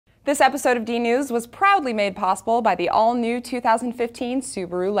This episode of DNews was proudly made possible by the all-new 2015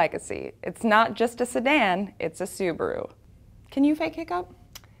 Subaru Legacy. It's not just a sedan, it's a Subaru. Can you fake hiccup?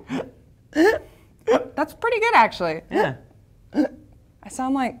 That's pretty good, actually. Yeah. I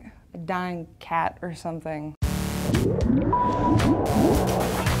sound like a dying cat or something.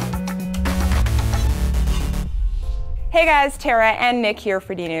 Hey guys, Tara and Nick here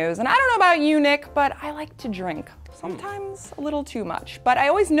for DNews. And I don't know about you, Nick, but I like to drink. Sometimes a little too much. But I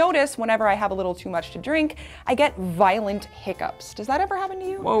always notice whenever I have a little too much to drink, I get violent hiccups. Does that ever happen to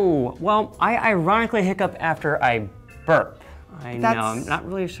you? Whoa, well, I ironically hiccup after I burp. I know, I'm not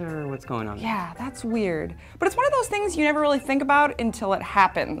really sure what's going on. Yeah, that's weird. But it's one of those things you never really think about until it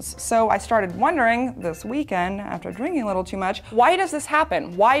happens. So I started wondering this weekend, after drinking a little too much, why does this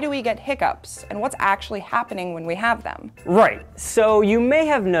happen? Why do we get hiccups? And what's actually happening when we have them? Right, so you may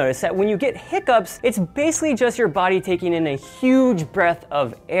have noticed that when you get hiccups, it's basically just your body taking in a huge breath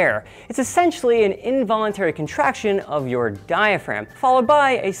of air. It's essentially an involuntary contraction of your diaphragm, followed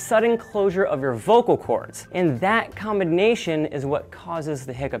by a sudden closure of your vocal cords. And that combination is what causes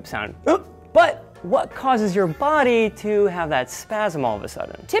the hiccup sound. But what causes your body to have that spasm all of a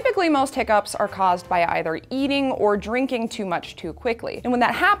sudden? Typically, most hiccups are caused by either eating or drinking too much too quickly. And when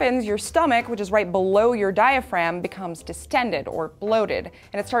that happens, your stomach, which is right below your diaphragm, becomes distended or bloated,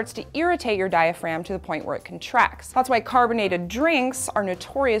 and it starts to irritate your diaphragm to the point where it contracts. That's why carbonated drinks are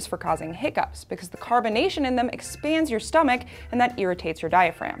notorious for causing hiccups, because the carbonation in them expands your stomach and that irritates your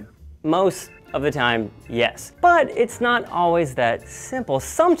diaphragm. Most of the time, yes. But it's not always that simple.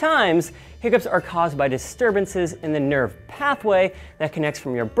 Sometimes hiccups are caused by disturbances in the nerve pathway that connects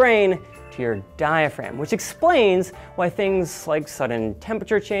from your brain to your diaphragm, which explains why things like sudden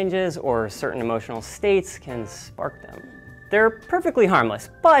temperature changes or certain emotional states can spark them. They're perfectly harmless,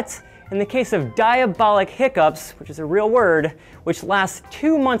 but in the case of diabolic hiccups, which is a real word, which lasts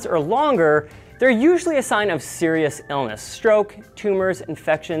 2 months or longer, they're usually a sign of serious illness. Stroke, tumors,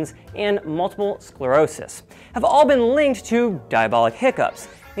 infections, and multiple sclerosis have all been linked to diabolic hiccups,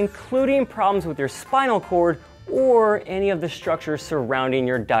 including problems with your spinal cord or any of the structures surrounding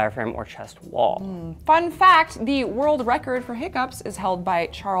your diaphragm or chest wall. Fun fact, the world record for hiccups is held by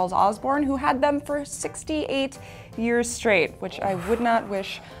Charles Osborne, who had them for 68 years straight, which I would not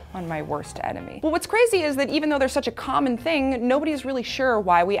wish on my worst enemy. But what's crazy is that even though they're such a common thing, nobody's really sure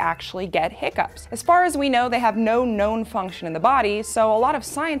why we actually get hiccups. As far as we know, they have no known function in the body, so a lot of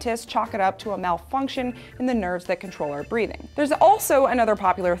scientists chalk it up to a malfunction in the nerves that control our breathing. There's also another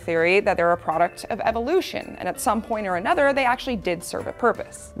popular theory that they're a product of evolution, and at some point or another, they actually did serve a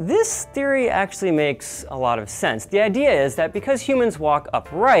purpose. This theory actually makes a lot of sense. The idea is that because humans walk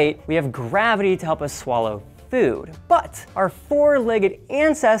upright, we have gravity to help us swallow food. But our four-legged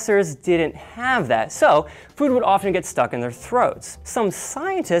ancestors didn't have that, so food would often get stuck in their throats. Some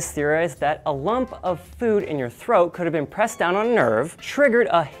scientists theorize that a lump of food in your throat could have been pressed down on a nerve, triggered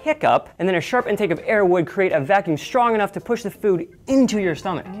a hiccup, and then a sharp intake of air would create a vacuum strong enough to push the food into your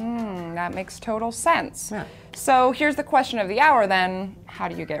stomach. That makes total sense. Yeah. So here's the question of the hour then, how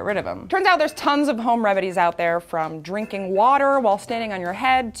do you get rid of them? Turns out there's tons of home remedies out there, from drinking water while standing on your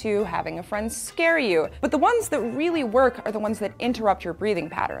head to having a friend scare you. But the ones that really work are the ones that interrupt your breathing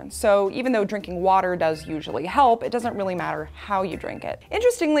pattern. So even though drinking water does usually help, it doesn't really matter how you drink it.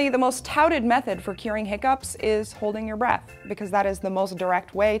 Interestingly, the most touted method for curing hiccups is holding your breath, because that is the most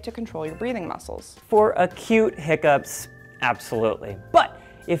direct way to control your breathing muscles. For acute hiccups, absolutely. But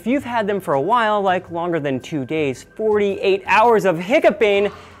if you've had them for a while, like longer than 2 days, 48 hours of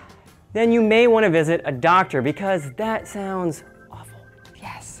hiccuping, then you may want to visit a doctor, because that sounds awful.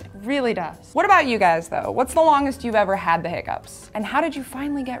 Yes, it really does. What about you guys though? What's the longest you've ever had the hiccups? And how did you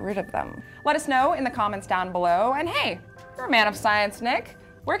finally get rid of them? Let us know in the comments down below. And hey, you're a man of science, Nick.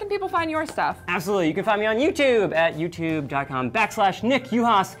 Where can people find your stuff? Absolutely, you can find me on YouTube at youtube.com/Nick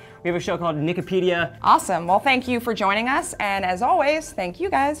Uhas. We have a show called Nickopedia. Awesome, well thank you for joining us, and as always, thank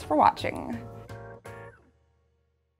you guys for watching.